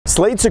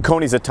Slade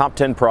Cecconi is a top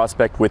 10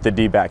 prospect with the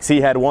D-backs. He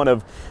had one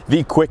of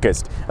the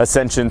quickest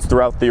ascensions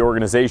throughout the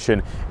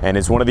organization and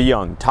is one of the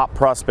young top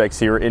prospects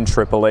here in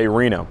AAA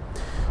Reno.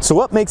 So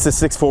what makes the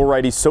 6'4"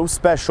 righty so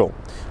special?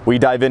 We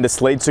dive into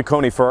Slade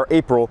Cecconi for our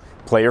April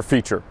player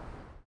feature.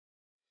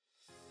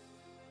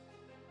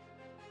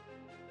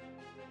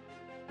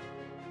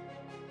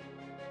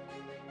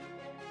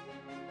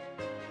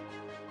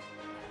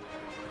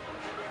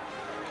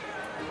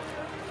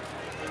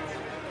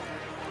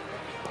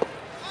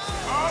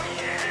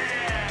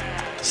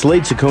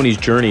 Slade Cecconi's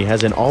journey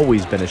hasn't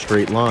always been a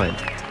straight line,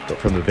 but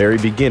from the very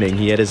beginning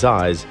he had his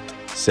eyes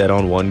set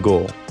on one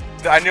goal.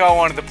 I knew I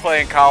wanted to play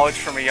in college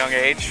from a young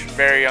age,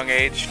 very young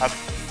age. I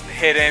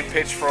hit and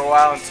pitched for a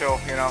while until,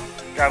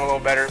 got a little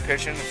better at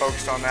pitching and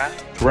focused on that.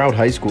 Throughout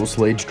high school,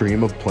 Slade's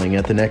dream of playing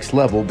at the next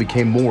level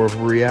became more of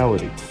a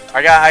reality.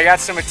 I got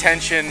some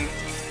attention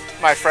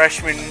my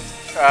freshman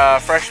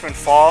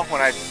fall when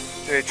I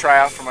did a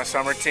tryout for my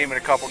summer team, and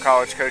a couple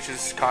college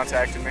coaches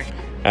contacted me.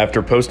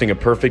 After posting a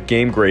perfect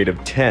game grade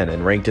of 10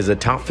 and ranked as a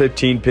top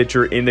 15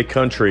 pitcher in the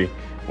country,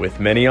 with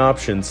many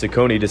options,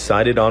 Cecconi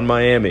decided on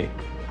Miami,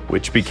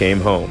 which became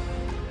home.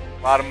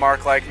 A lot of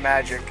mark-like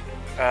magic.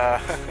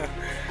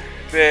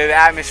 The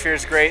atmosphere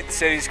is great, the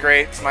city's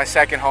great. It's my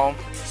second home,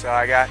 so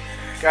I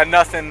got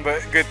nothing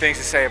but good things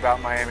to say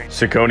about Miami.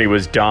 Cecconi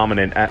was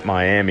dominant at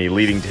Miami,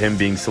 leading to him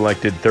being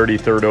selected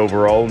 33rd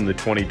overall in the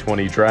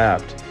 2020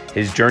 draft.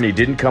 His journey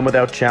didn't come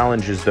without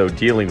challenges, though,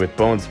 dealing with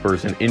bone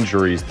spurs and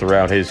injuries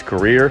throughout his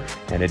career,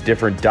 and a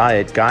different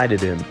diet guided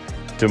him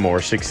to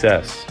more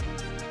success.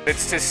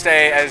 It's to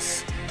stay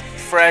as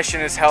fresh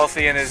and as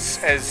healthy and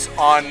as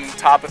on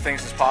top of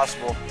things as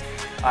possible.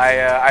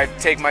 I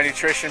take my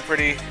nutrition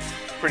pretty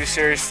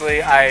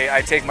seriously.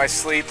 I take my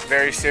sleep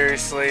very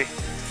seriously,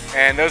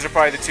 and those are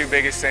probably the two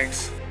biggest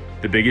things.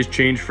 The biggest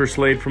change for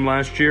Slade from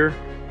last year?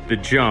 The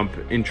jump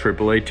in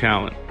AAA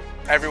talent.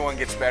 Everyone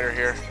gets better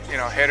here.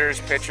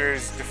 Hitters,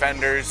 pitchers,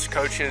 defenders,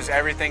 coaches,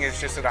 everything is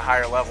just at a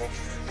higher level.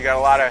 You got a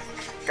lot of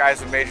guys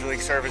with major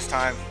league service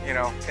time,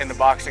 in the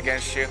box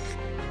against you.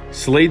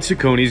 Slade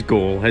Cecconi's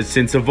goal has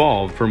since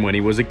evolved from when he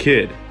was a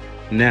kid.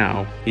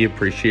 Now he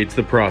appreciates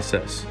the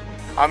process.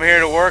 I'm here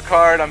to work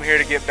hard. I'm here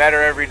to get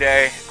better every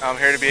day. I'm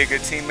here to be a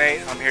good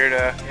teammate. I'm here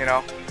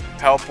to,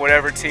 help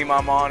whatever team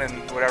I'm on in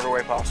whatever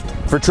way possible.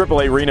 For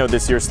AAA Reno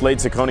this year, Slade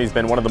Cecconi has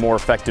been one of the more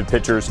effective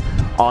pitchers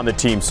on the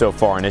team so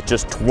far, and at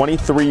just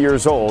 23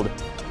 years old,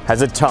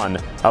 has a ton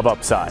of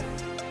upside.